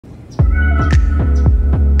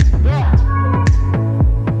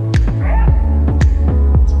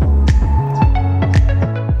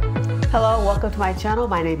welcome to my channel.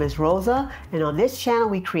 My name is Rosa, and on this channel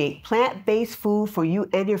we create plant-based food for you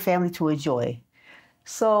and your family to enjoy.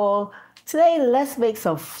 So today let's make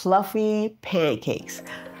some fluffy pancakes.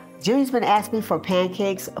 Jimmy's been asking me for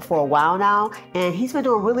pancakes for a while now, and he's been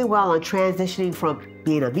doing really well on transitioning from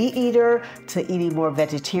being a meat eater to eating more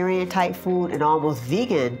vegetarian type food and almost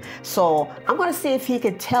vegan. So I'm gonna see if he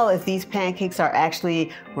can tell if these pancakes are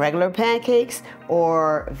actually regular pancakes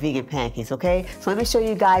or vegan pancakes, okay? So let me show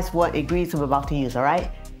you guys what ingredients I'm about to use, all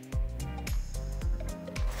right?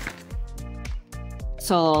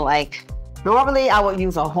 So like, normally I would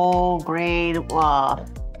use a whole grain,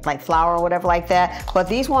 like flour or whatever like that. But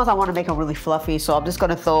these ones I want to make them really fluffy. So I'm just going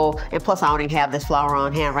to throw, and plus I don't even have this flour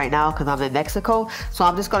on hand right now because I'm in Mexico. So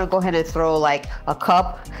I'm just going to go ahead and throw like a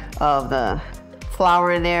cup of the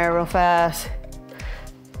flour in there real fast.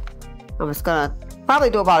 I'm just going to probably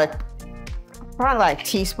do about probably like a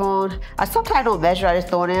teaspoon. I sometimes don't measure, I just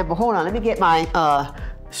throw it in. But hold on, let me get my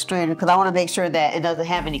strainer because I want to make sure that it doesn't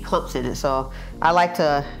have any clumps in it. So I like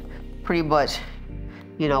to pretty much,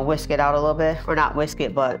 you know, whisk it out a little bit, or not whisk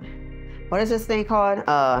it, but what is this thing called?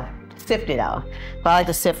 Sift it out. So I like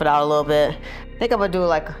to sift it out a little bit. I think I'm gonna do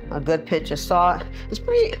like a good pinch of salt.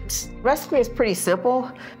 Recipe is pretty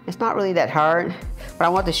simple. It's not really that hard, but I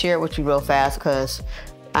want to share it with you real fast because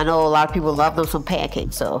I know a lot of people love them some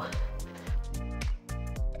pancakes. So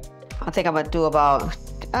I think I'm gonna do about,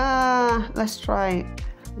 let's try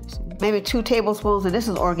maybe 2 tablespoons, and this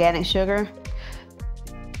is organic sugar.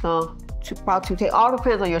 So about 2 tablespoons. All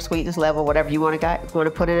depends on your sweetness level, whatever you want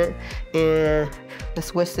to put in it. And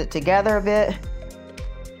let's whisk it together a bit.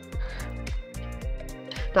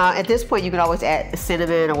 Now at this point you can always add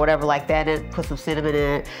cinnamon or whatever like that and put some cinnamon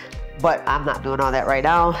in it, but I'm not doing all that right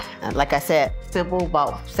now. Like I said, simple,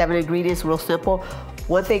 about 7 ingredients, real simple.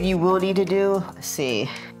 One thing you will need to do, let's see,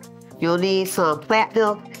 you'll need some plant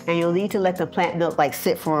milk, and you'll need to let the plant milk like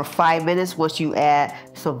sit for 5 minutes once you add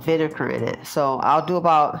some vinegar in it. So I'll do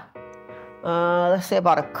about let's say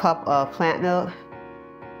about a cup of plant milk.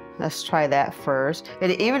 Let's try that first.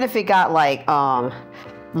 And even if it got like a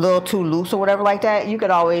little too loose or whatever like that, you could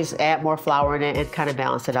always add more flour in it and kind of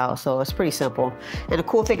balance it out. So it's pretty simple. And the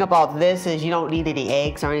cool thing about this is you don't need any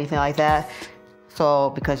eggs or anything like that. So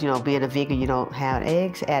because, you know, being a vegan, you don't have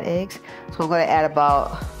eggs, add eggs. So I'm going to add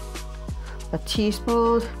about a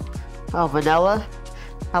teaspoon of vanilla.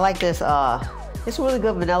 I like this, it's a really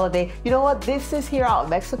good vanilla day. You know what? This is here out in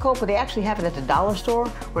Mexico, but they actually have it at the dollar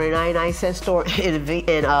store or a 99-cent store in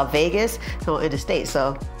Vegas, so in the States.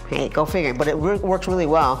 So, hey, go figure. But it works really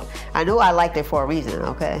well. I knew I liked it for a reason,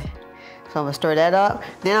 okay? So I'm gonna stir that up.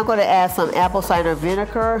 Then I'm gonna add some apple cider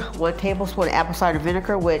vinegar, 1 tablespoon of apple cider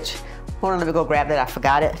vinegar, which, hold on, let me go grab that. I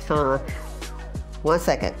forgot it. So, 1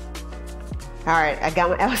 second. All right, I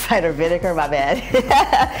got my apple cider vinegar, my bad.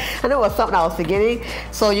 I know it was something I was forgetting.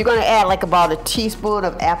 So you're gonna add like about a teaspoon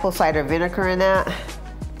of apple cider vinegar in that.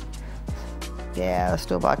 Yeah, let's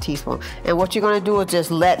do about a teaspoon. And what you're gonna do is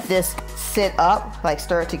just let this sit up, like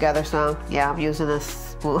stir it together some. Yeah, I'm using a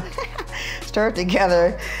spoon. Stir it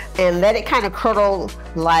together and let it kind of curdle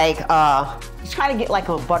like, try to get like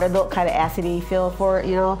a buttermilk kind of acidy feel for it,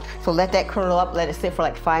 you know? So let that curdle up, let it sit for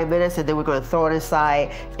like 5 minutes, and then we're gonna throw it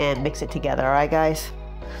inside and mix it together, all right, guys?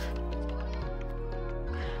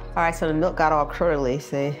 All right, so the milk got all curdly,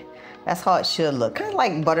 see? That's how it should look, kind of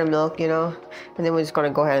like buttermilk, you know? And then we're just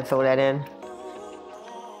gonna go ahead and throw that in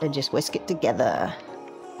and just whisk it together,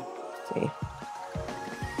 see?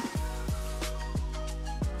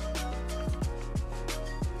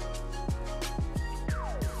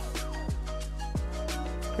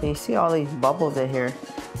 And you see all these bubbles in here.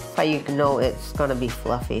 That's how you can know it's gonna be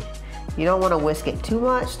fluffy. You don't wanna whisk it too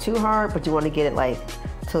much, too hard, but you wanna get it like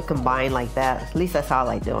to combine like that. At least that's how I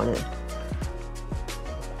like doing it.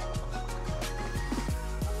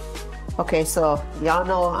 Okay, so y'all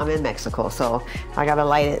know I'm in Mexico, so I gotta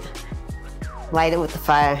light it with the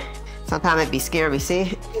fire. Sometimes it be scaring me,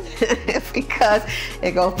 see? Because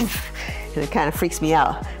it goes, and it kind of freaks me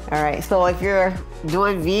out. All right, so if you're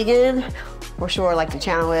doing vegan, for sure, like the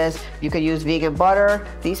channel is, you could use vegan butter.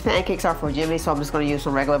 These pancakes are for Jimmy, so I'm just gonna use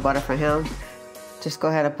some regular butter for him. Just go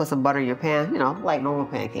ahead and put some butter in your pan, you know, like normal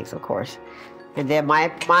pancakes, of course. And then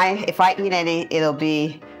if I eat any, it'll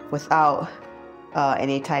be without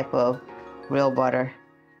any type of real butter.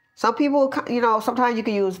 Some people, you know, sometimes you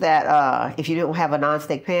can use that, if you don't have a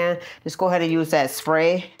non-stick pan, just go ahead and use that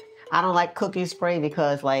spray. I don't like cooking spray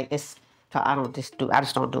because like I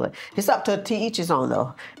just don't do it. It's up to each his own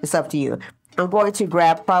though. It's up to you. I'm going to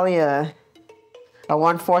grab probably a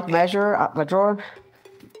 1/4 measure out my drawer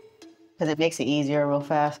because it makes it easier real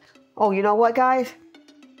fast. Oh, you know what, guys?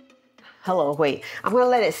 Hello, wait. I'm gonna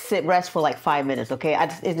let it rest for like 5 minutes, okay?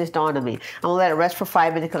 It just dawned on me. I'm gonna let it rest for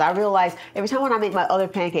 5 minutes because I realize every time when I make my other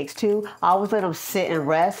pancakes too, I always let them sit and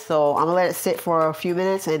rest. So I'm gonna let it sit for a few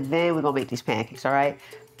minutes and then we're gonna make these pancakes, all right?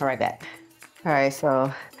 All right, back. All right,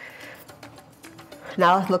 so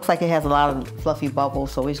now it looks like it has a lot of fluffy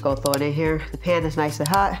bubbles, so we just gonna throw it in here. The pan is nice and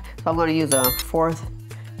hot, so I'm gonna use a 1/4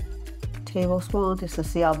 tablespoon just to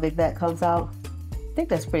see how big that comes out. I think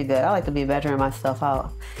that's pretty good. I like to be measuring my stuff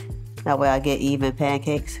out. That way I get even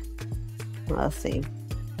pancakes. Let's see.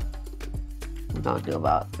 I'm gonna do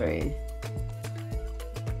about 3.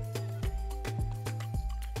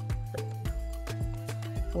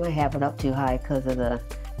 I might have it up too high because of the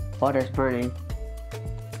butter's burning.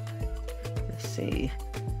 Let's see.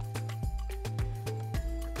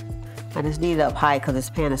 I just need it up high because this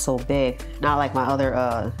pan is so big. Not like my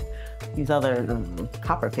other, these other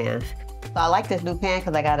copper pans. So I like this new pan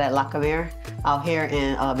because I got it at La Camera out here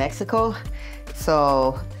in Mexico.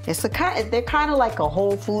 So it's they're kind of like a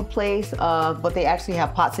whole food place, but they actually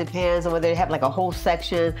have pots and pans, and they have like a whole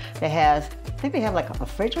section that has, I think they have like a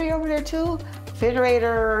refrigerator over there too.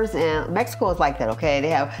 Refrigerators, and Mexico is like that, okay? They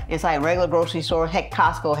have inside regular grocery store. Heck,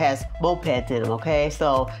 Costco has mopeds in them, okay?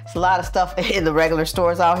 So it's a lot of stuff in the regular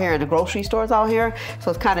stores out here, in the grocery stores out here.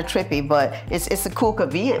 So it's kind of trippy, but it's a cool,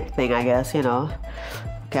 convenient thing, I guess, you know.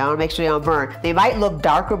 Okay, I want to make sure they don't burn. They might look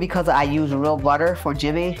darker because I use real butter for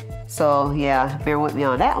Jimmy. So yeah, bear with me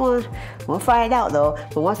on that one. We'll find out though.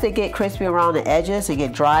 But once they get crispy around the edges and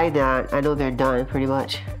get dry, then I know they're done pretty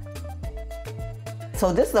much.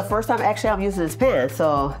 So this is the first time actually I'm using this pan.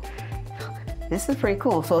 So this is pretty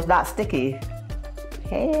cool. So it's not sticky.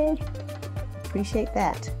 Hey, appreciate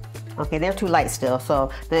that. Okay, they're too light still.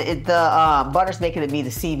 So the butter's making it be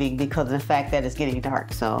deceiving because of the fact that it's getting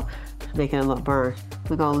dark. So making it look burnt.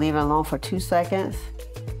 We're gonna leave it alone for 2 seconds.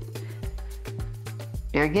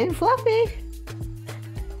 They're getting fluffy.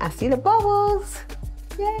 I see the bubbles.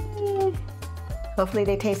 Yay. Hopefully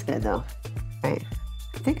they taste good though. All right.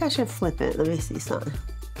 I think I should flip it. Let me see something.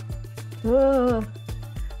 Hold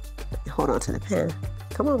on to the pan.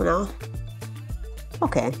 Come on now.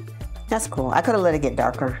 Okay, that's cool. I could have let it get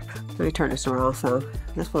darker. Let me turn this around. So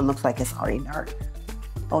this one looks like it's already dark.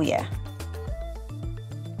 Oh yeah.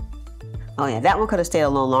 Oh yeah, that one could have stayed a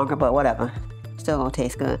little longer, but whatever. Still gonna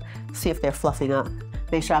taste good. See if they're fluffing up.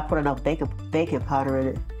 Make sure I put enough baking powder in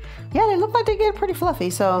it. Yeah, they look like they're getting pretty fluffy.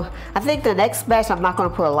 So I think the next batch, I'm not gonna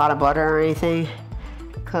put a lot of butter or anything,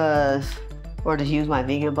 or just use my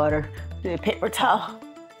vegan butter. Do a paper towel.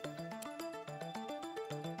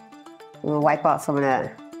 We'll wipe out some of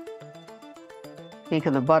that.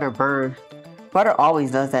 Because the butter burns. Butter always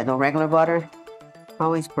does that though. Regular butter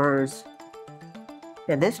always burns.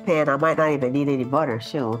 In this pan, I might not even need any butter,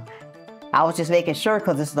 shoot. I was just making sure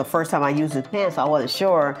because this is the first time I use this pan, so I wasn't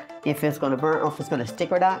sure if it's gonna burn or if it's gonna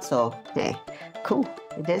stick or not. So, hey, cool,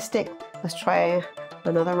 it did stick. Let's try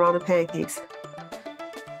another round of pancakes.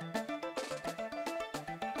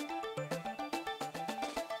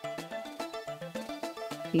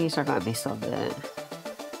 These are gonna be so good.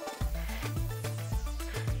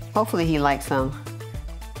 Hopefully he likes them.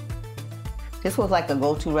 This was like a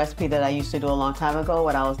go-to recipe that I used to do a long time ago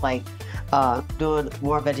when I was like doing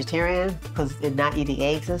more vegetarian and not eating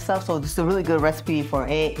eggs and stuff. So this is a really good recipe for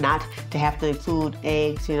not to have to include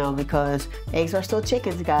eggs, you know, because eggs are still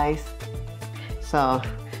chickens, guys. So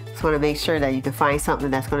just want to make sure that you can find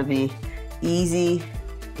something that's going to be easy.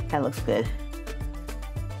 That looks good.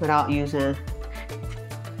 Without using,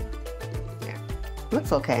 yeah.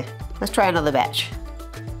 Looks okay. Let's try another batch.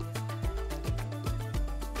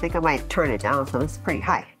 I think I might turn it down, so it's pretty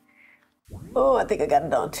high. Oh, I think I got it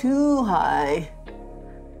down too high.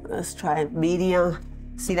 Let's try medium.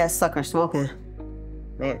 See that sucker smoking?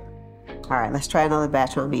 Man. All right, let's try another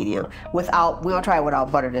batch on medium. We're gonna try it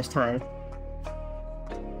without butter this time.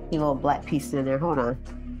 See little black pieces in there, hold on.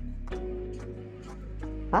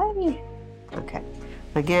 Hi. Okay.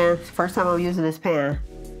 Again, first time I'm using this pan.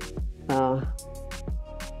 So,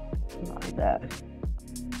 like that.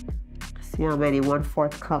 See how many 1/4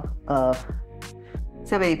 cup of,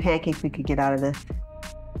 see how many pancakes we could get out of this.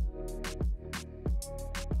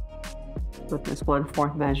 With this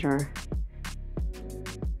 1/4 measure.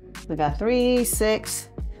 We got 3, 6,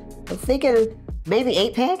 I'm thinking maybe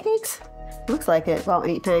 8 pancakes? Looks like it, about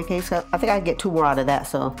 8 pancakes. I think I can get 2 more out of that,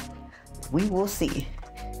 so we will see.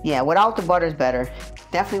 Yeah, without the butter is better.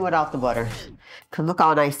 Definitely without the butter. Cause look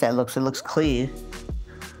how nice that looks. It looks clean.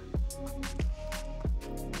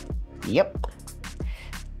 Yep.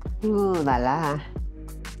 Ooh la la.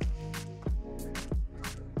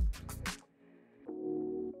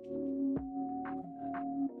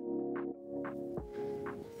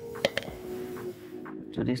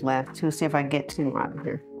 do these last two, see if I can get 2 more out of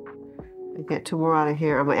here. Get 2 more out of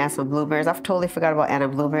here. I'm gonna add some blueberries. I've totally forgot about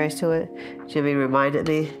adding blueberries to it. Jimmy reminded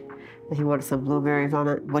me that he wanted some blueberries on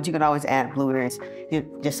it. But you can always add blueberries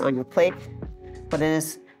just on your plate. But it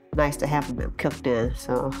is nice to have them cooked in.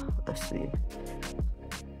 So let's see.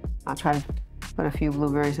 I'll try to put a few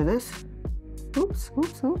blueberries in this. Oops,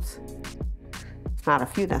 oops, oops. It's not a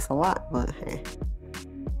few, that's a lot, but hey,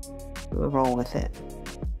 we'll roll with it.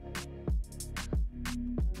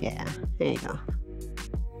 Yeah, there you go.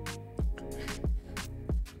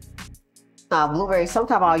 Blueberries,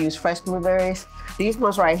 sometimes I'll use fresh blueberries. These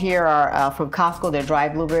ones right here are from Costco. They're dry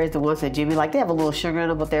blueberries, the ones that Jimmy like. They have a little sugar in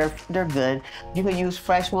them, but they're good. You can use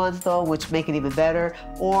fresh ones though, which make it even better.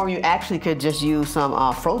 Or you actually could just use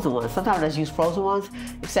some frozen ones. Sometimes I just use frozen ones,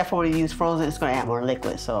 except for when you use frozen, it's gonna add more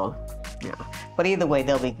liquid, so yeah. But either way,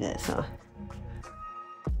 they'll be good, so.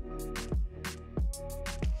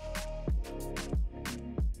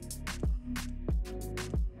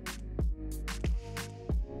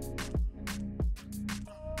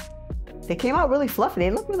 They came out really fluffy. They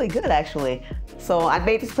look really good, actually. So I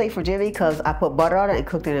made this plate for Jimmy because I put butter on it and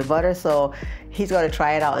cooked it in butter. So he's going to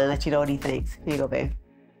try it out and let you know what he thinks. Here you go, babe.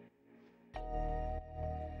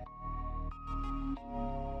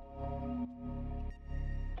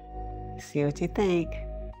 See what you think.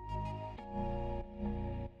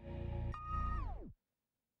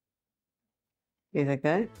 Is it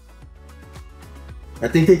good? I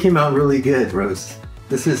think they came out really good, Rose.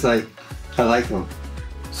 This is like, I like them.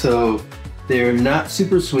 So they're not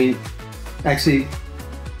super sweet. Actually,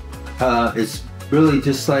 it's really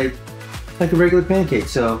just like a regular pancake.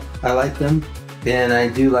 So I like them, and I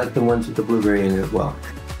do like the ones with the blueberry in it as well.